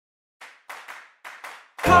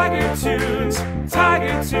Tiger Tunes,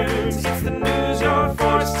 Tiger Tunes. It's the news you're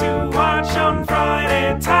forced to watch on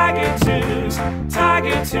Friday. Tiger Tunes,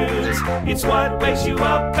 Tiger Tunes. It's what wakes you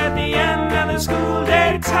up at the end of the school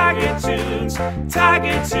day. Tiger Tunes,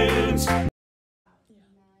 Tiger Tunes.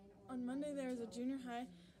 On Monday, there is a junior high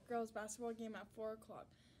girls basketball game at 4 o'clock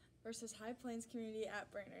versus High Plains Community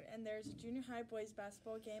at Brainerd. And there's a junior high boys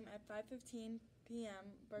basketball game at 5:15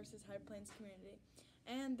 p.m. versus High Plains Community.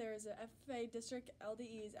 And there is a FFA District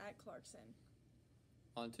LDEs at Clarkson.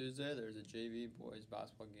 On Tuesday, there's a JV boys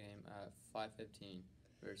basketball game at 5:15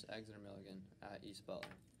 versus Exeter Milligan at East Butler.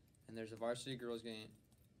 And there's a varsity girls game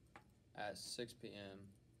at 6 p.m.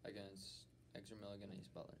 against Exeter Milligan and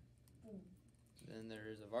East Butler. Then there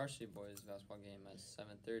is a varsity boys basketball game at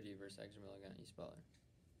 7:30 versus Exeter Milligan and East Butler.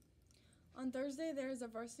 On Thursday, there is a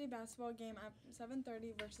varsity basketball game at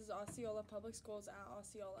 7:30 versus Osceola Public Schools at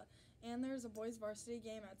Osceola. And there is a boys varsity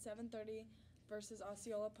game at 7:30 versus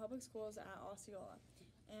Osceola Public Schools at Osceola.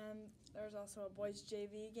 And there's also a boys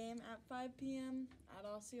JV game at 5 p.m. at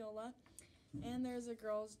Osceola. And there's a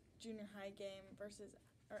girls junior high game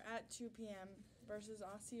at 2 p.m. versus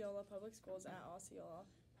Osceola Public Schools at Osceola,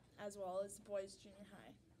 as well as boys junior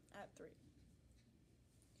high at 3.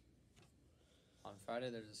 On Friday,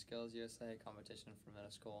 there's a Skills USA competition for middle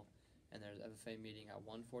school, and there's FFA meeting at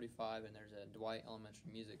 1:45, and there's a Dwight Elementary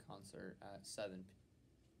music concert at 7.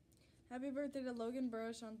 Happy birthday to Logan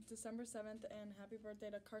Burrish on December 7th, and happy birthday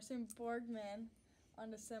to Carson Borgman on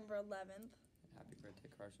December 11th. Happy birthday,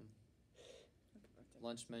 Carson. Happy birthday.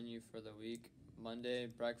 Lunch menu for the week. Monday,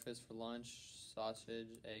 breakfast for lunch,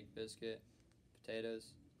 sausage, egg, biscuit,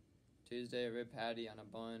 potatoes. Tuesday, rib patty on a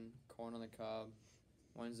bun, corn on the cob.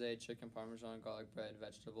 Wednesday, chicken parmesan, garlic bread,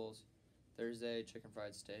 vegetables. Thursday, chicken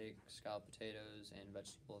fried steak, scalloped potatoes, and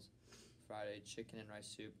vegetables. Friday, chicken and rice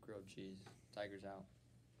soup, grilled cheese. Tigers out.